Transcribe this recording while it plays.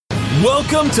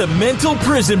Welcome to Mental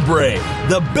Prison Break,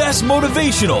 the best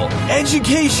motivational,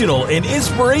 educational, and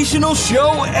inspirational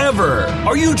show ever.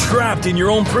 Are you trapped in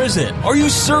your own prison? Are you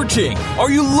searching?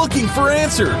 Are you looking for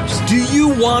answers? Do you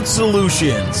want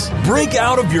solutions? Break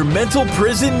out of your mental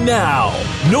prison now.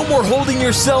 No more holding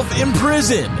yourself in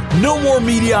prison. No more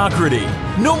mediocrity.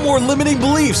 No more limiting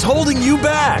beliefs holding you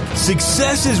back.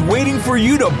 Success is waiting for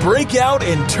you to break out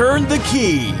and turn the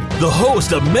key. The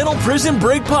host of Mental Prison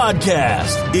Break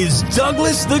Podcast is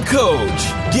Douglas the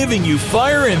Coach, giving you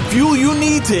fire and fuel you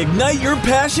need to ignite your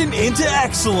passion into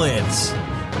excellence.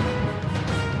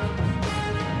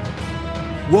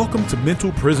 Welcome to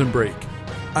Mental Prison Break.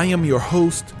 I am your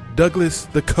host, Douglas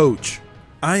the Coach.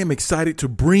 I am excited to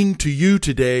bring to you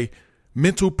today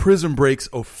Mental Prison Break's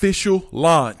official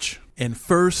launch and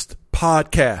first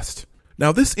podcast.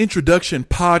 Now, this introduction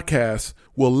podcast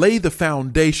will lay the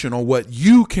foundation on what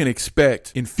you can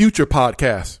expect in future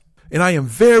podcasts. And I am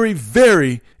very,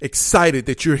 very excited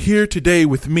that you're here today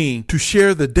with me to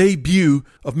share the debut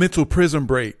of Mental Prison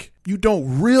Break. You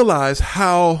don't realize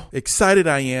how excited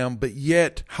I am, but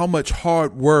yet how much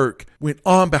hard work went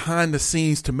on behind the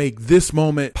scenes to make this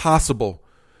moment possible.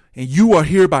 And you are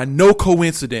here by no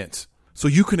coincidence. So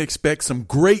you can expect some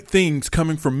great things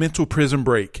coming from Mental Prison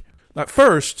Break. Now,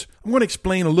 first, I'm going to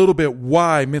explain a little bit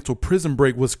why Mental Prison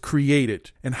Break was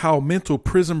created and how Mental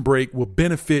Prison Break will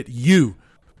benefit you.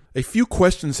 A few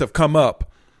questions have come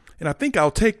up, and I think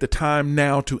I'll take the time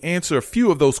now to answer a few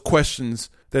of those questions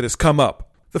that has come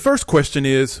up. The first question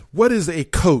is, what is a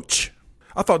coach?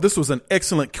 I thought this was an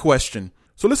excellent question.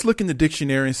 So let's look in the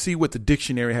dictionary and see what the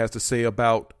dictionary has to say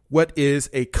about what is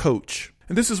a coach.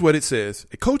 And this is what it says.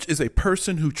 A coach is a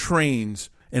person who trains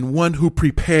and one who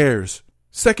prepares.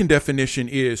 Second definition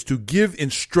is to give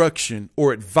instruction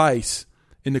or advice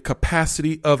in the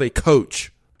capacity of a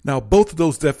coach. Now, both of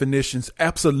those definitions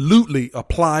absolutely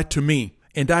apply to me,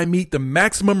 and I meet the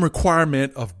maximum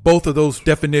requirement of both of those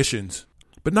definitions.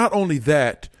 But not only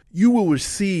that, you will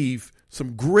receive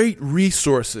some great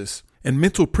resources, and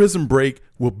Mental Prison Break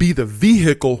will be the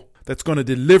vehicle that's going to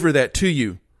deliver that to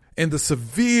you. And the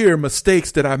severe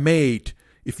mistakes that I made,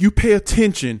 if you pay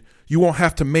attention, you won't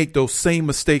have to make those same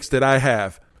mistakes that I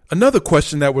have. Another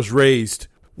question that was raised,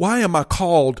 why am I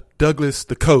called Douglas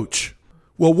the Coach?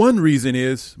 Well, one reason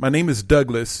is my name is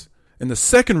Douglas. And the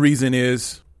second reason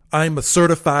is I'm a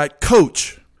certified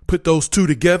coach. Put those two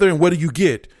together and what do you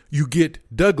get? You get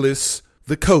Douglas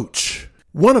the Coach.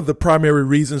 One of the primary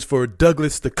reasons for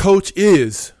Douglas the Coach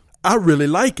is I really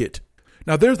like it.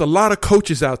 Now, there's a lot of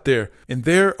coaches out there, and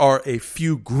there are a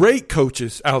few great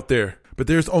coaches out there, but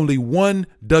there's only one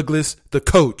Douglas the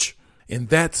Coach, and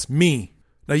that's me.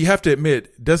 Now, you have to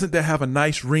admit, doesn't that have a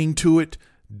nice ring to it?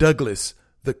 Douglas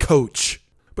the Coach.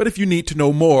 But if you need to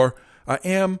know more, I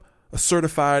am a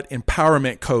certified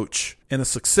empowerment coach and a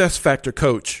success factor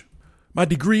coach. My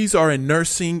degrees are in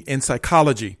nursing and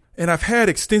psychology, and I've had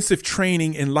extensive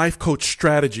training in life coach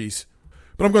strategies.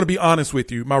 But I'm going to be honest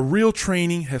with you. My real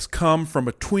training has come from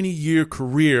a 20-year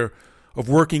career of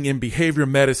working in behavior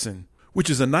medicine, which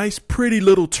is a nice, pretty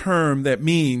little term that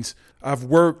means I've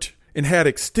worked and had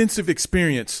extensive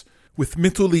experience with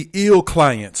mentally ill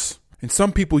clients. And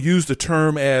some people use the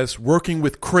term as working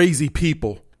with crazy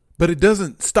people, but it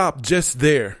doesn't stop just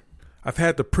there. I've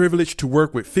had the privilege to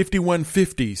work with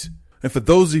 5150s. And for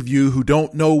those of you who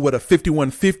don't know what a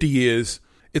 5150 is,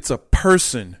 it's a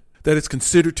person that is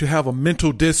considered to have a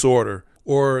mental disorder,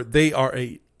 or they are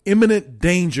an imminent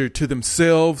danger to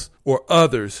themselves or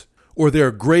others, or they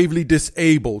are gravely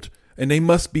disabled, and they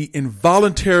must be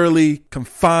involuntarily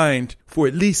confined for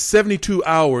at least 72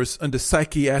 hours under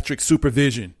psychiatric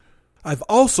supervision. I've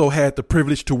also had the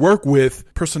privilege to work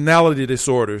with personality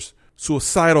disorders,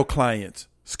 suicidal clients,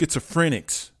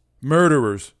 schizophrenics,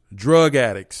 murderers, drug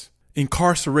addicts,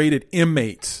 incarcerated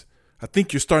inmates. I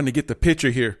think you're starting to get the picture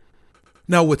here.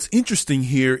 Now, what's interesting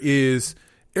here is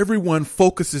everyone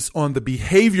focuses on the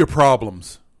behavior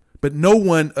problems, but no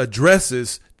one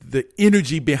addresses the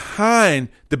energy behind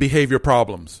the behavior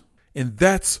problems. And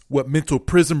that's what Mental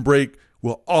Prison Break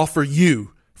will offer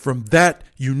you from that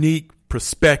unique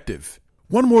perspective.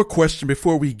 One more question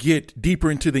before we get deeper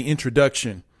into the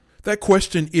introduction. That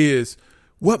question is,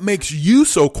 what makes you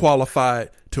so qualified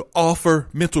to offer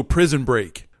Mental Prison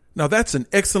Break? Now, that's an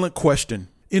excellent question.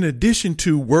 In addition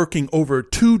to working over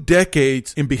 2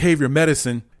 decades in behavior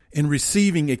medicine and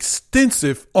receiving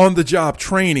extensive on-the-job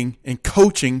training and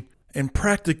coaching and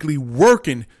practically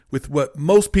working with what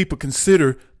most people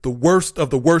consider the worst of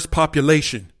the worst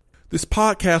population, this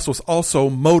podcast was also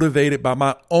motivated by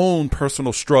my own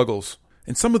personal struggles.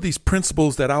 And some of these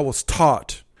principles that I was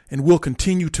taught and will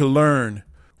continue to learn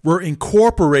were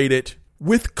incorporated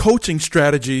with coaching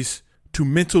strategies to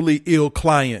mentally ill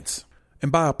clients.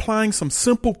 And by applying some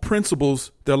simple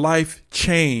principles, their life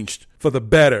changed for the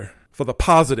better, for the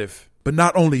positive. But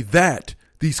not only that,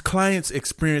 these clients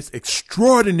experienced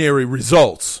extraordinary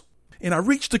results. And I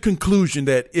reached the conclusion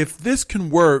that if this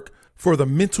can work for the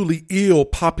mentally ill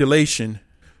population,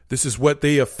 this is what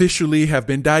they officially have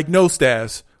been diagnosed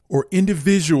as, or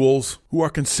individuals who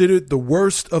are considered the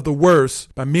worst of the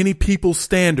worst by many people's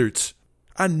standards.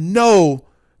 I know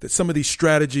that some of these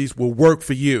strategies will work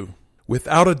for you,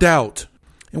 without a doubt.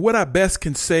 And what I best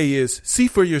can say is see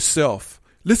for yourself,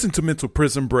 listen to Mental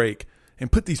Prison Break,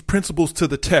 and put these principles to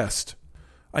the test.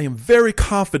 I am very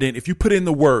confident if you put in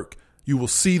the work, you will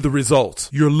see the results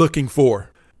you're looking for.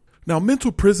 Now,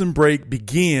 Mental Prison Break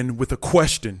began with a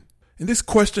question, and this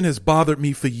question has bothered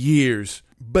me for years,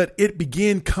 but it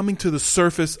began coming to the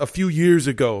surface a few years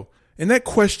ago. And that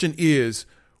question is,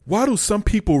 why do some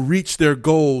people reach their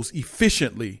goals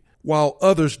efficiently while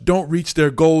others don't reach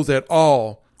their goals at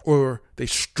all, or they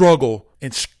struggle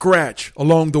and scratch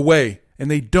along the way and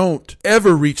they don't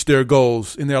ever reach their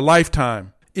goals in their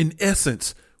lifetime? In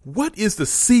essence, what is the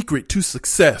secret to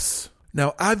success?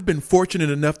 Now, I've been fortunate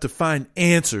enough to find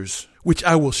answers, which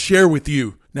I will share with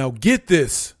you. Now, get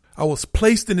this. I was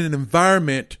placed in an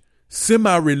environment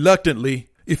semi-reluctantly.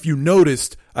 If you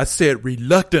noticed, I said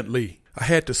reluctantly. I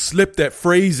had to slip that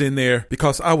phrase in there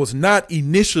because I was not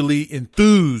initially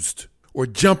enthused or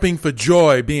jumping for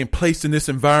joy being placed in this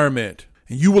environment.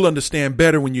 And you will understand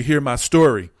better when you hear my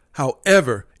story.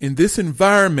 However, in this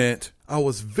environment, I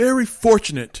was very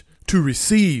fortunate to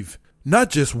receive not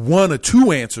just one or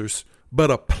two answers,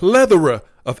 but a plethora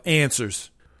of answers.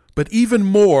 But even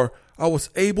more, I was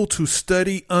able to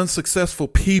study unsuccessful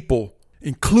people,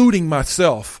 including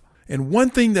myself. And one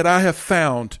thing that I have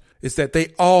found is that they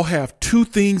all have two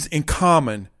things in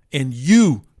common. And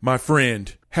you, my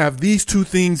friend, have these two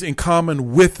things in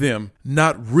common with them,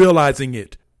 not realizing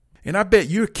it. And I bet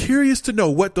you're curious to know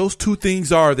what those two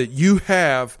things are that you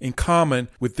have in common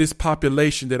with this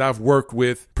population that I've worked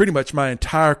with pretty much my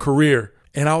entire career.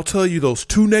 And I'll tell you those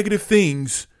two negative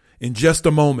things in just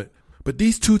a moment. But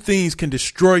these two things can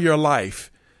destroy your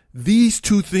life. These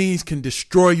two things can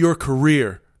destroy your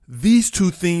career. These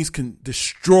two things can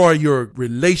destroy your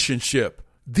relationship.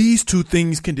 These two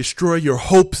things can destroy your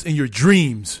hopes and your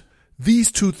dreams.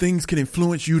 These two things can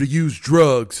influence you to use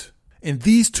drugs. And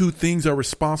these two things are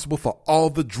responsible for all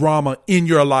the drama in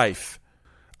your life.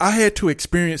 I had to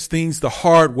experience things the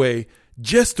hard way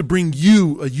just to bring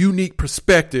you a unique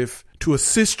perspective to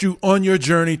assist you on your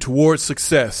journey towards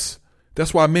success.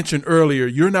 That's why I mentioned earlier,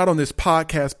 you're not on this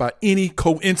podcast by any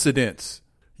coincidence.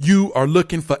 You are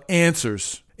looking for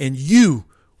answers, and you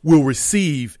will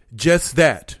receive just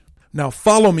that. Now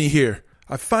follow me here.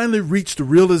 I finally reached the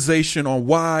realization on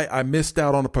why I missed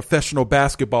out on a professional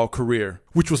basketball career,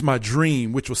 which was my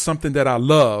dream, which was something that I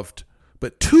loved.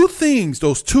 But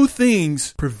those two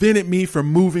things prevented me from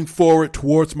moving forward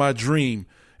towards my dream.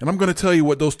 And I'm going to tell you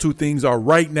what those two things are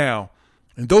right now.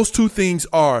 And those two things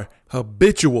are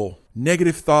habitual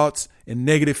negative thoughts and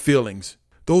negative feelings.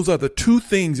 Those are the two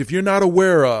things, if you're not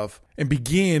aware of, and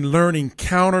begin learning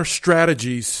counter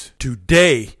strategies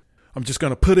today, I'm just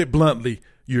going to put it bluntly,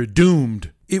 you're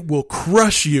doomed. It will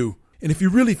crush you. And if you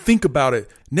really think about it,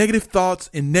 negative thoughts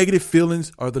and negative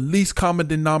feelings are the least common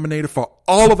denominator for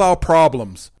all of our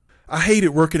problems. I hated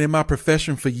working in my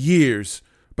profession for years,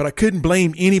 but I couldn't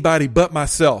blame anybody but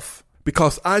myself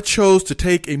because I chose to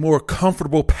take a more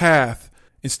comfortable path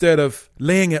instead of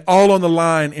laying it all on the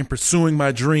line and pursuing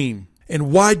my dream.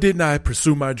 And why didn't I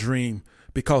pursue my dream?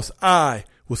 Because I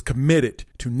was committed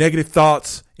to negative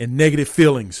thoughts and negative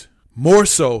feelings, more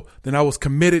so than I was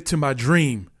committed to my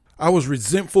dream. I was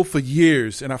resentful for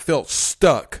years and I felt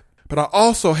stuck. But I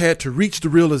also had to reach the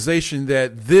realization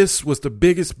that this was the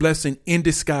biggest blessing in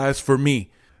disguise for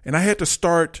me. And I had to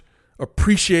start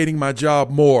appreciating my job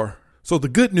more. So the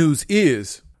good news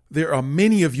is there are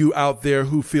many of you out there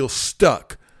who feel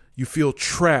stuck. You feel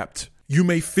trapped. You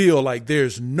may feel like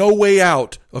there's no way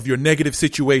out of your negative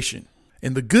situation.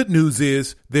 And the good news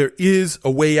is there is a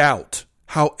way out.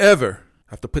 However,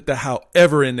 I have to put the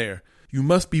however in there. You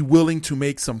must be willing to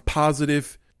make some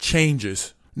positive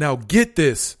changes. Now get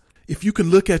this. If you can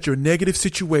look at your negative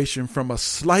situation from a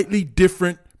slightly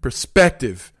different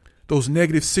perspective, those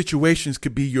negative situations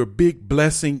could be your big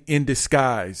blessing in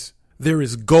disguise. There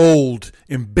is gold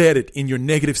embedded in your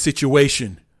negative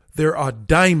situation. There are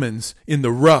diamonds in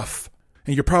the rough.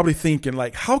 And you're probably thinking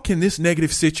like, how can this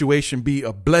negative situation be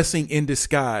a blessing in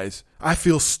disguise? I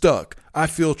feel stuck. I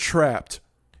feel trapped.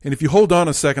 And if you hold on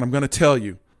a second, I'm going to tell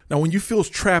you. Now, when you feel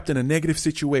trapped in a negative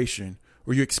situation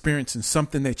or you're experiencing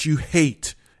something that you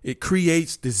hate it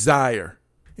creates desire.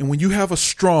 And when you have a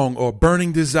strong or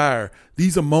burning desire,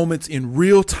 these are moments in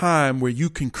real time where you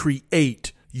can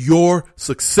create your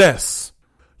success.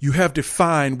 You have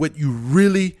defined what you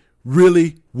really,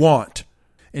 really want.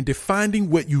 And defining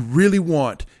what you really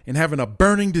want and having a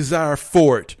burning desire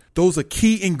for it, those are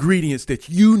key ingredients that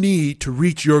you need to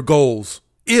reach your goals.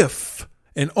 If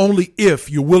and only if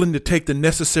you're willing to take the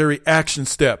necessary action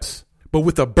steps. But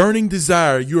with a burning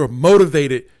desire, you are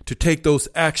motivated to take those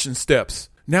action steps.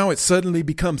 Now it suddenly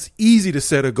becomes easy to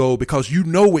set a goal because you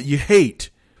know what you hate.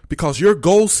 Because your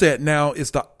goal set now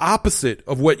is the opposite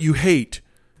of what you hate.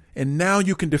 And now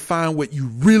you can define what you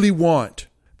really want.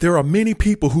 There are many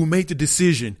people who made the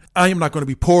decision, I am not going to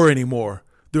be poor anymore.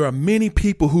 There are many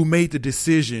people who made the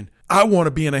decision, I want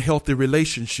to be in a healthy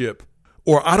relationship.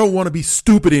 Or I don't want to be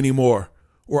stupid anymore.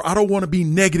 Or I don't want to be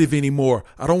negative anymore.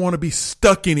 I don't want to be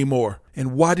stuck anymore.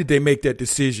 And why did they make that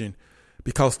decision?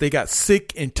 Because they got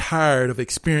sick and tired of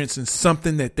experiencing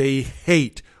something that they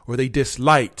hate or they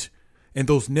disliked. And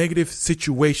those negative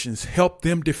situations help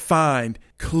them define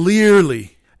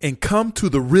clearly and come to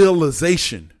the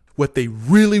realization what they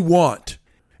really want.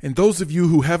 And those of you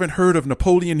who haven't heard of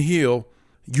Napoleon Hill,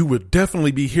 you will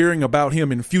definitely be hearing about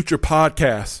him in future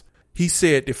podcasts. He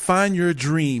said, define your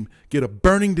dream, get a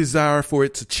burning desire for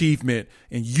its achievement,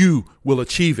 and you will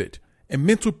achieve it. And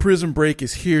Mental Prison Break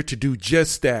is here to do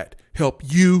just that, help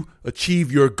you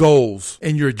achieve your goals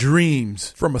and your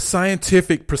dreams from a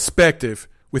scientific perspective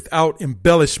without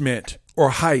embellishment or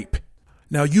hype.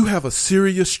 Now you have a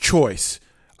serious choice.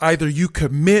 Either you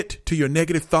commit to your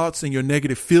negative thoughts and your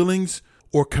negative feelings,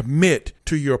 or commit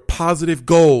to your positive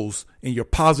goals and your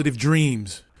positive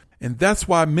dreams. And that's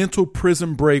why Mental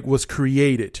Prison Break was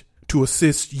created, to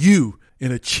assist you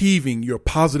in achieving your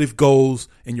positive goals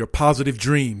and your positive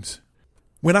dreams.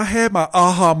 When I had my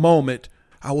aha moment,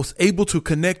 I was able to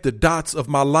connect the dots of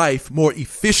my life more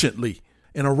efficiently.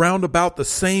 And around about the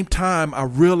same time, I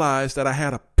realized that I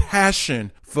had a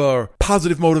passion for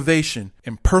positive motivation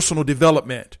and personal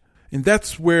development. And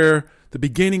that's where the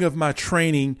beginning of my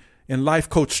training and life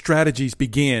coach strategies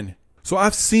began. So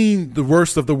I've seen the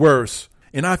worst of the worst,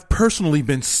 and I've personally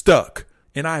been stuck,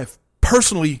 and I've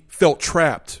personally felt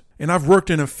trapped. And I've worked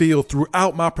in a field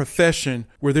throughout my profession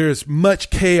where there is much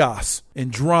chaos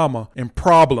and drama and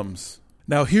problems.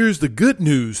 Now here's the good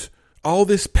news. All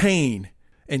this pain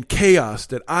and chaos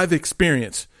that I've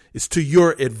experienced is to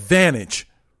your advantage.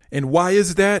 And why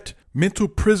is that? Mental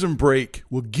Prison Break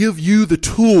will give you the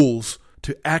tools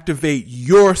to activate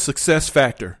your success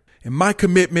factor. And my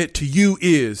commitment to you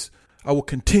is I will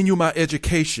continue my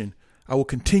education. I will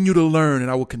continue to learn and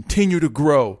I will continue to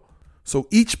grow. So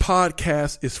each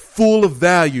podcast is full of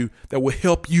value that will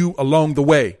help you along the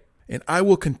way. And I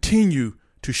will continue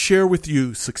to share with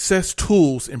you success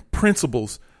tools and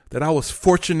principles that I was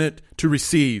fortunate to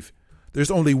receive.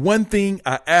 There's only one thing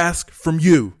I ask from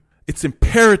you. It's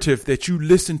imperative that you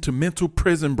listen to Mental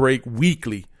Prison Break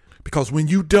weekly, because when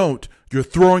you don't, you're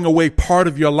throwing away part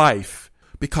of your life,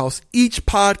 because each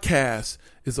podcast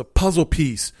is a puzzle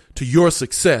piece to your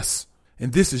success.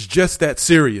 And this is just that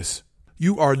serious.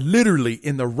 You are literally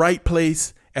in the right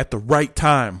place at the right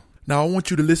time. Now, I want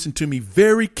you to listen to me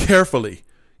very carefully.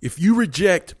 If you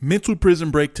reject Mental Prison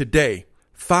Break today,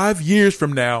 5 years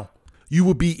from now, you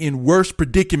will be in worse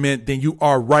predicament than you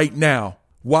are right now.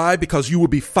 Why? Because you will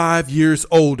be 5 years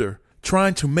older,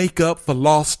 trying to make up for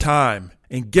lost time.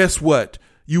 And guess what?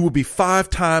 You will be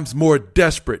 5 times more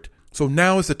desperate. So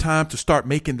now is the time to start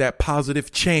making that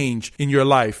positive change in your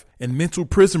life. And Mental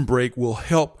Prison Break will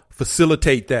help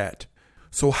facilitate that.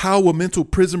 So how will Mental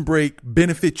Prison Break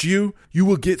benefit you? You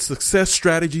will get success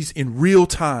strategies in real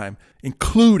time,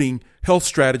 including health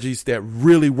strategies that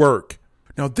really work.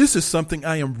 Now, this is something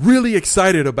I am really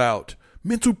excited about.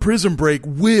 Mental Prison Break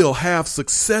will have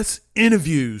success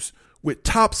interviews with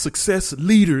top success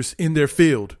leaders in their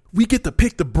field. We get to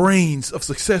pick the brains of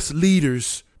success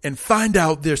leaders and find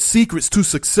out their secrets to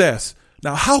success.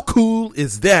 Now, how cool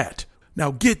is that?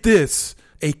 Now, get this.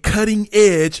 A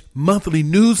cutting-edge monthly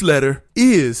newsletter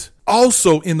is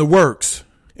also in the works,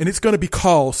 and it's going to be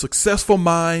called Successful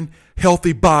Mind,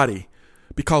 Healthy Body,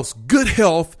 because good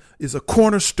health is a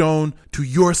cornerstone to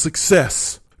your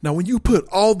success. Now, when you put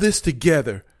all this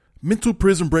together, Mental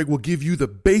Prison Break will give you the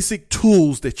basic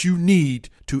tools that you need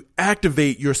to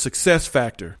activate your success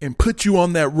factor and put you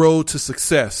on that road to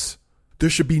success. There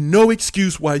should be no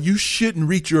excuse why you shouldn't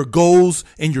reach your goals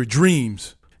and your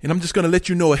dreams. And I'm just going to let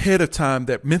you know ahead of time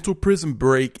that Mental Prison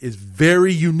Break is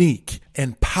very unique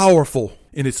and powerful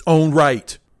in its own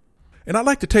right. And I'd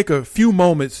like to take a few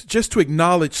moments just to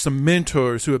acknowledge some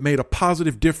mentors who have made a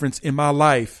positive difference in my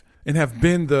life and have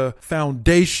been the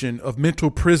foundation of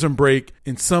Mental Prison Break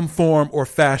in some form or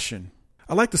fashion.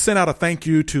 I'd like to send out a thank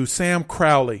you to Sam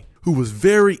Crowley, who was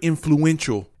very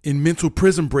influential in Mental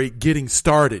Prison Break getting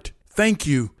started. Thank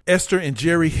you, Esther and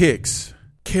Jerry Hicks,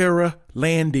 Kara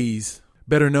Landis,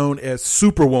 better known as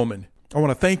Superwoman. I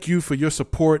want to thank you for your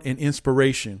support and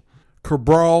inspiration.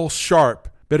 Cabral Sharp,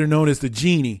 better known as the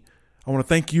Genie, I want to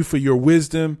thank you for your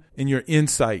wisdom and your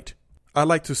insight. I'd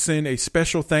like to send a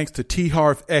special thanks to T.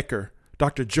 Harv Eker,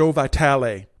 Dr. Joe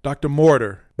Vitale, Dr.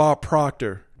 Mortar, Bob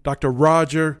Proctor, Dr.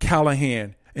 Roger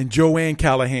Callahan, and Joanne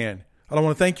Callahan. I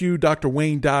want to thank you, Dr.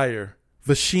 Wayne Dyer,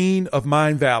 Vasheen of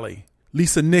Mind Valley,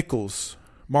 Lisa Nichols,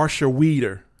 Marcia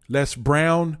Weeder, Les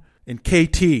Brown, and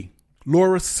KT,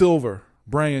 Laura Silver,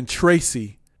 Brian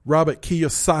Tracy, Robert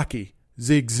Kiyosaki,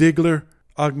 Zig Ziglar,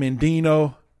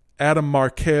 Agmendino, Adam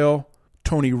Markell,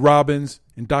 Tony Robbins,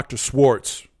 and Dr.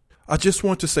 Swartz. I just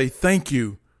want to say thank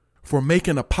you for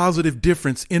making a positive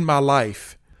difference in my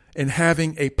life and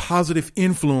having a positive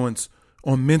influence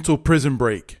on Mental Prison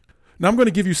Break. Now I'm going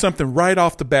to give you something right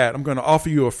off the bat. I'm going to offer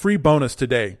you a free bonus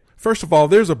today. First of all,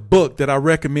 there's a book that I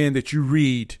recommend that you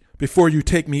read before you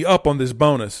take me up on this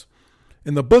bonus.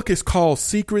 And the book is called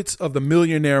Secrets of the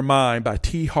Millionaire Mind by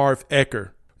T. Harv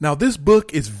Eker. Now this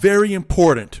book is very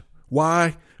important.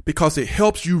 Why? Because it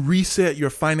helps you reset your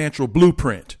financial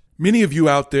blueprint. Many of you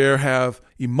out there have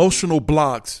emotional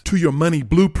blocks to your money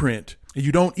blueprint, and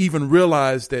you don't even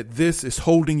realize that this is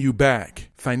holding you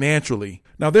back financially.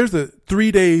 Now, there's a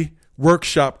 3-day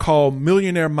workshop called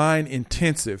Millionaire Mind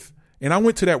Intensive, and I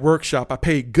went to that workshop. I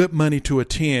paid good money to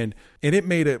attend, and it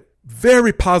made a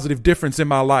very positive difference in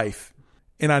my life,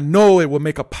 and I know it will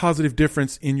make a positive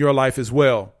difference in your life as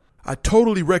well. I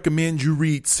totally recommend you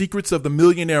read Secrets of the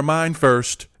Millionaire Mind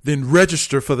first, then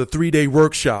register for the 3-day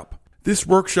workshop. This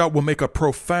workshop will make a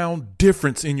profound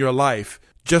difference in your life,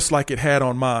 just like it had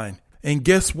on mine. And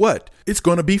guess what? It's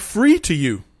going to be free to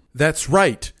you. That's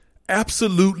right.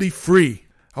 Absolutely free.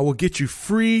 I will get you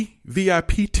free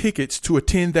VIP tickets to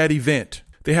attend that event.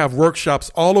 They have workshops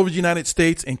all over the United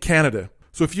States and Canada.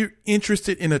 So if you're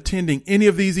interested in attending any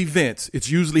of these events,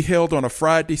 it's usually held on a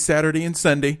Friday, Saturday, and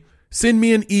Sunday. Send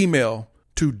me an email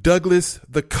to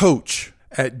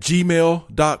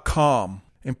douglasthecoach@gmail.com.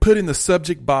 and put in the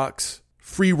subject box,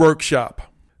 free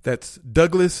workshop. That's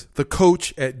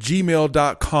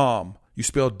douglasthecoach@gmail.com. You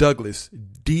spell Douglas,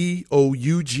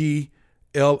 Douglas,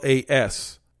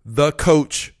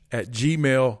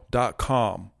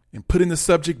 thecoach@gmail.com. And put in the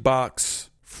subject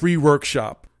box, free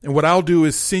workshop. And what I'll do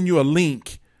is send you a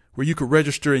link where you could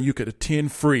register and you could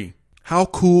attend free. How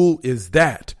cool is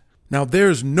that? Now,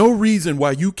 there's no reason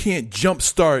why you can't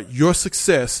jumpstart your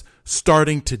success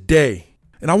starting today.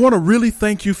 And I want to really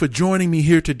thank you for joining me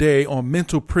here today on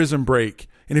Mental Prison Break.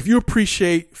 And if you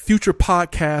appreciate future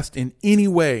podcasts in any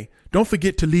way, don't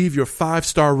forget to leave your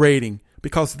 5-star rating,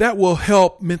 because that will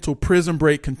help Mental Prison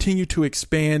Break continue to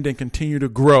expand and continue to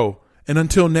grow. And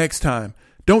until next time,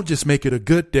 don't just make it a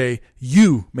good day,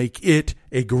 you make it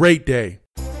a great day.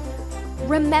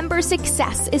 Remember,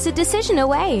 success is a decision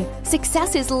away.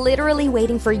 Success is literally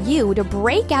waiting for you to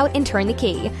break out and turn the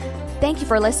key. Thank you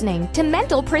for listening to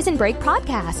Mental Prison Break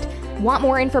Podcast. Want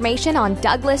more information on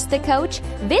Douglas the Coach?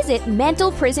 Visit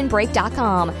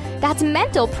mentalprisonbreak.com. That's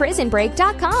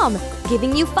mentalprisonbreak.com,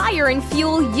 giving you fire and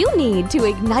fuel you need to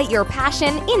ignite your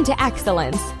passion into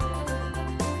excellence.